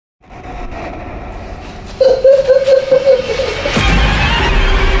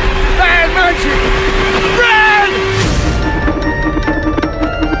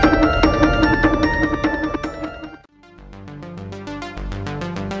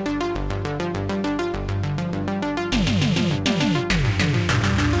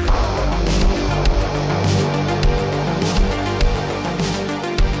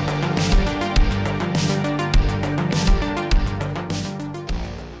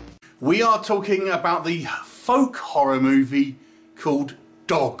We are talking about the folk horror movie called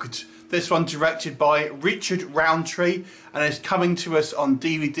Dogged. This one directed by Richard Rowntree and is coming to us on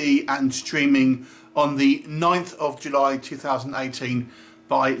DVD and streaming on the 9th of July 2018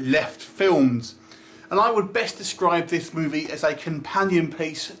 by Left Films. And I would best describe this movie as a companion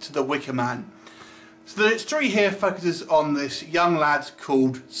piece to The Wicker Man. So the story here focuses on this young lad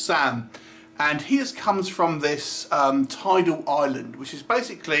called Sam, and he just comes from this tidal island, which is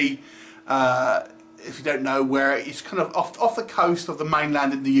basically, if you don't know, where it's kind of off the coast of the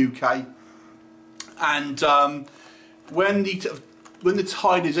mainland in the UK. And when the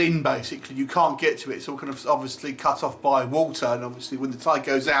tide is in, basically, you can't get to it. It's all kind of obviously cut off by water, and obviously when the tide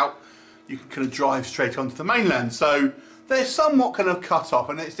goes out, you can kind of drive straight onto the mainland. So they're somewhat kind of cut off,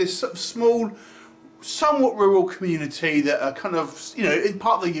 and it's this sort of small, somewhat rural community that are kind of, you know, in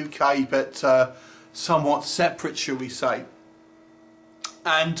part of the UK, but somewhat separate, shall we say.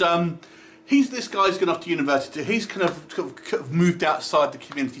 And this guy's gone off to university. He's kind of moved outside the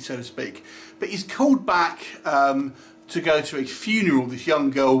community, so to speak. But he's called back to go to a funeral. This young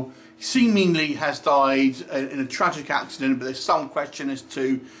girl seemingly has died in a tragic accident, but there's some question as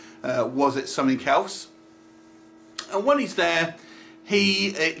to was it something else. And when he's there,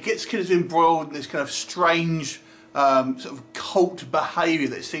 he gets kind of embroiled in this kind of strange sort of cult behaviour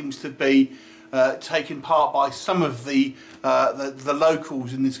that seems to be taken part by some of the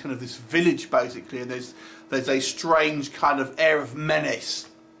locals in this kind of this village, basically. And there's a strange kind of air of menace.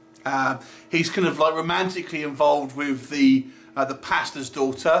 He's kind of like romantically involved with the pastor's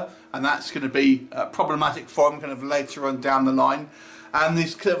daughter, and that's going to be problematic for him kind of later on down the line. And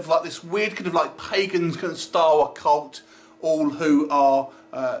this kind of like this weird kind of like pagan kind of style occult, all who are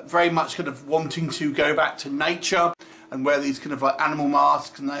very much kind of wanting to go back to nature and wear these kind of like animal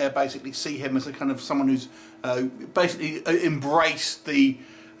masks, and they basically see him as a kind of someone who's basically embraced the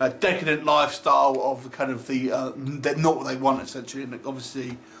decadent lifestyle of the kind of they're not what they want, essentially. And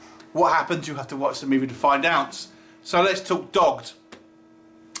obviously what happens, you have to watch the movie to find out. So let's talk Dogged.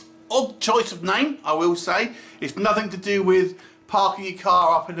 Odd choice of name, I will say. It's nothing to do with parking your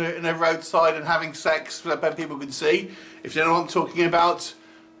car up in a roadside and having sex so that people can see. If you know what I'm talking about,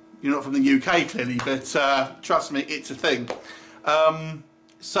 you're not from the UK clearly, but trust me, it's a thing.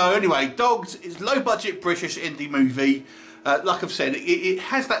 So anyway, Dogged is low budget British indie movie. Like I've said, it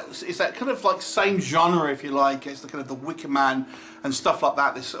has it's that kind of like same genre, if you like, as the kind of the Wicker Man and stuff like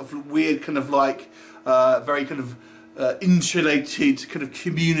that. This sort of weird kind of like very kind of insulated kind of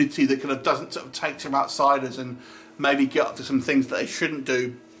community that kind of doesn't sort of take to outsiders and maybe get up to some things that they shouldn't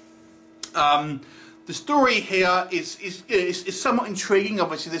do. The story here is somewhat intriguing.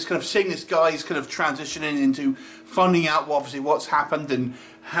 Obviously, this kind of seeing this guy's kind of transitioning into finding out what's happened and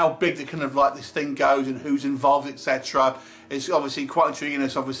how big the kind of like this thing goes and who's involved, etc. It's obviously quite intriguing.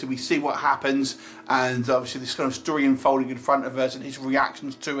 As obviously we see what happens, and obviously this kind of story unfolding in front of us and his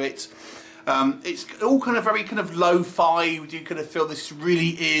reactions to it. It's all kind of very kind of lo-fi. You do kind of feel this really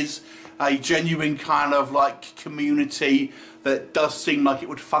is a genuine kind of like community that does seem like it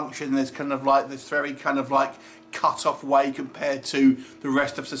would function. There's kind of like this very kind of like cut off way compared to the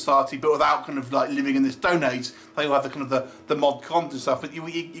rest of society, but without kind of like living in this Stone Age. They all have the kind of the mod cons and stuff, but you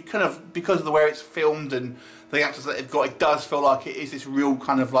kind of, because of the way it's filmed and the actors that they've got, it does feel like it is this real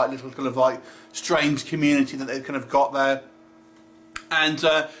kind of like little kind of like strange community that they've kind of got there. And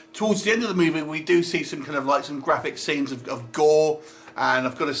towards the end of the movie, we do see some kind of like some graphic scenes of gore. And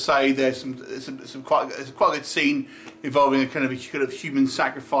I've got to say, there's quite a good scene involving a kind of human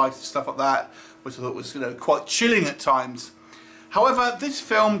sacrifice and stuff like that, which I thought was, you know, quite chilling at times. However, this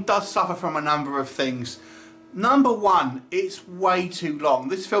film does suffer from a number of things. Number one, it's way too long.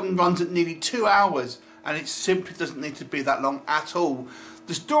 This film runs at nearly 2 hours, and it simply doesn't need to be that long at all.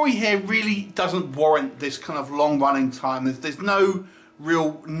 The story here really doesn't warrant this kind of long running time. There's no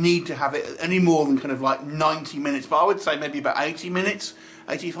real need to have it any more than kind of like 90 minutes, but I would say maybe about 80 minutes,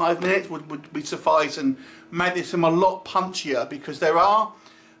 85 minutes would be suffice, and make this film a lot punchier, because there are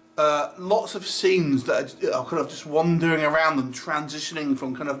lots of scenes that are kind of just wandering around and transitioning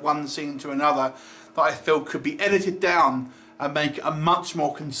from kind of one scene to another that I feel could be edited down and make a much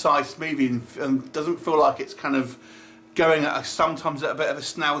more concise movie, and doesn't feel like it's kind of going at sometimes at a bit of a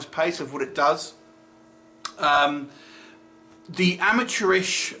snail's pace of what it does. The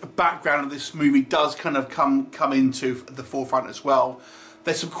amateurish background of this movie does kind of come into the forefront as well.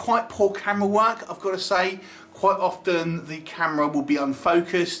 There's some quite poor camera work, I've got to say. Quite often the camera will be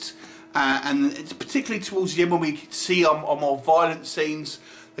unfocused, and it's particularly towards the end when we see on more violent scenes,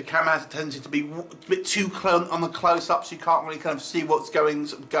 the camera has a tendency to be a bit too on the close-ups. You can't really kind of see what's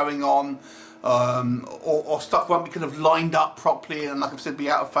going on. or stuff won't be kind of lined up properly and, like I said, be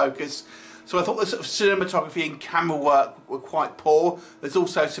out of focus. So I thought the sort of cinematography and camera work were quite poor. There's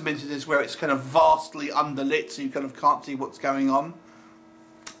also some instances where it's kind of vastly underlit, so you kind of can't see what's going on.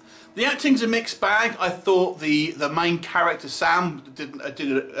 The acting's a mixed bag. I thought the main character, Sam, did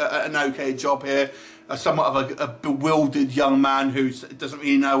an okay job here. Somewhat of a bewildered young man who doesn't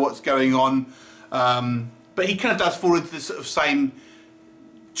really know what's going on. But he kind of does fall into the sort of same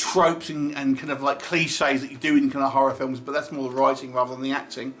tropes and kind of like cliches that you do in kind of horror films, but that's more the writing rather than the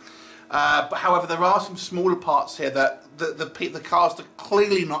acting. But however, there are some smaller parts here that the cast are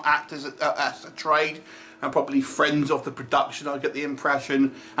clearly not actors at a trade, and probably friends of the production, I get the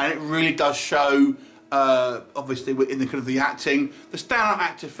impression, and it really does show, obviously, in the kind of the acting. The standout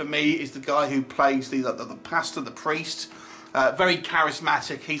actor for me is the guy who plays the pastor, the priest. Very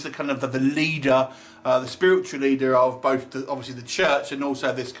charismatic. He's the kind of the leader, the spiritual leader of both obviously the church and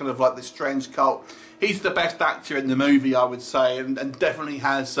also this kind of like this strange cult. He's the best actor in the movie, I would say, and definitely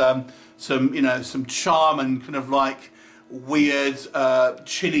has some charm and kind of like weird,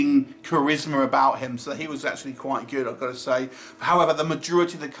 chilling charisma about him. So he was actually quite good, I've got to say. However, the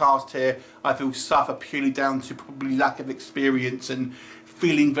majority of the cast here, I feel, suffer purely down to probably lack of experience and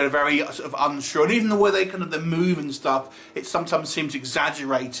feeling very, very sort of unsure. And even the way they kind of the move and stuff, it sometimes seems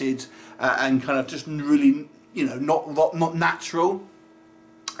exaggerated and kind of just really, you know, not natural.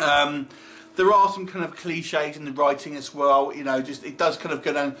 There are some kind of cliches in the writing as well. You know, just it does kind of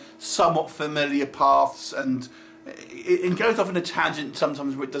go down somewhat familiar paths, and it goes off in a tangent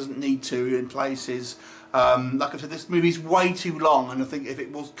sometimes where it doesn't need to in places. Like I said, this movie's way too long, and I think if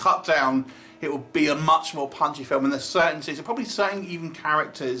it was cut down, it would be a much more punchy film. And there's certain scenes, probably certain even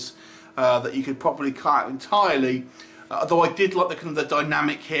characters that you could probably cut out entirely. Although I did like the kind of the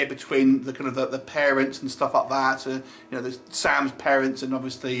dynamic here between the kind of the parents and stuff like that. You know, there's Sam's parents and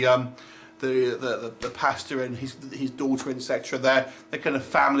obviously the pastor and his daughter, etc. Their kind of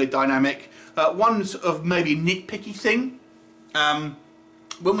family dynamic. One sort of maybe nitpicky thing.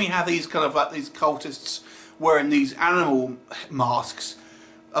 When we have these kind of like these cultists wearing these animal masks,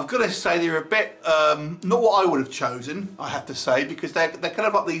 I've got to say they're a bit not what I would have chosen, I have to say, because they're kind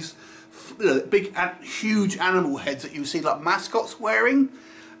of like these big huge animal heads that you see like mascots wearing,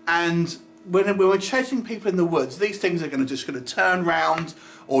 and when we're chasing people in the woods, these things are just going to turn round,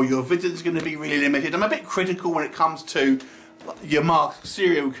 or your vision's going to be really limited. I'm a bit critical when it comes to your masked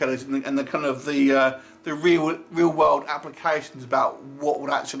serial killers and the kind of the real world applications about what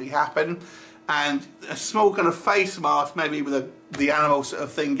would actually happen. And a small kind of face mask, maybe with the animal sort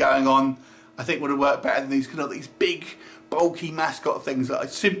of thing going on, I think would have worked better than these kind of these big, bulky mascot things that I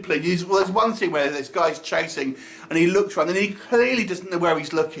simply use. Well, there's one scene where this guy's chasing, and he looks around, and he clearly doesn't know where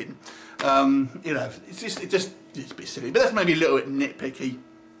he's looking. You know, it's a bit silly, but that's maybe a little bit nitpicky.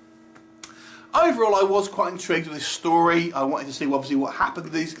 Overall, I was quite intrigued with this story. I wanted to see obviously what happened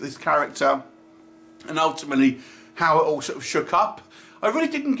to this character, and ultimately how it all sort of shook up. I really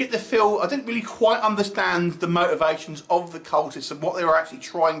didn't get the feel, I didn't really quite understand the motivations of the cultists and what they were actually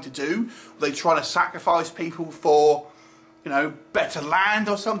trying to do. Were they trying to sacrifice people for, you know, better land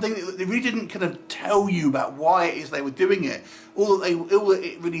or something? They really didn't kind of tell you about why it is they were doing it. All that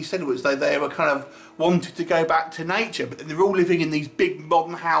it really said was they were kind of wanted to go back to nature, but they're all living in these big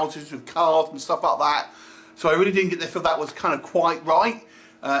modern houses with cars and stuff like that. So I really didn't get the feel that was kind of quite right.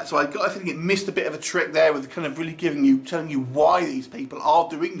 So I think it missed a bit of a trick there with kind of really telling you why these people are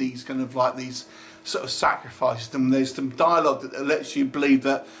doing these kind of like these sort of sacrifices. And there's some dialogue that lets you believe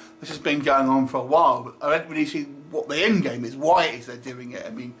that this has been going on for a while, but I don't really see what the end game is, why it is they're doing it. I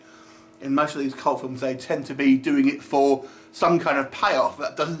mean, in most of these cult films they tend to be doing it for some kind of payoff.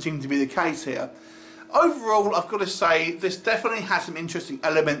 That doesn't seem to be the case here. Overall, I've got to say, this definitely has some interesting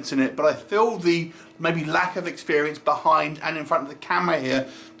elements in it, but I feel the maybe lack of experience behind and in front of the camera here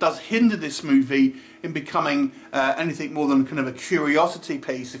does hinder this movie in becoming anything more than kind of a curiosity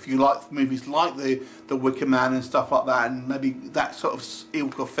piece, if you like movies like the Wicker Man and stuff like that, and maybe that sort of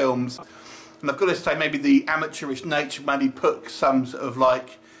ilk of films. And I've got to say, maybe the amateurish nature maybe put some sort of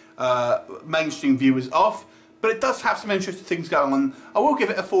like mainstream viewers off, but it does have some interesting things going on. I will give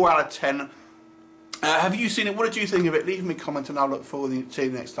it a 4 out of 10. Have you seen it? What did you think of it? Leave me a comment and I'll look forward to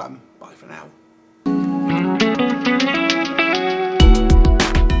seeing you next time. Bye for now.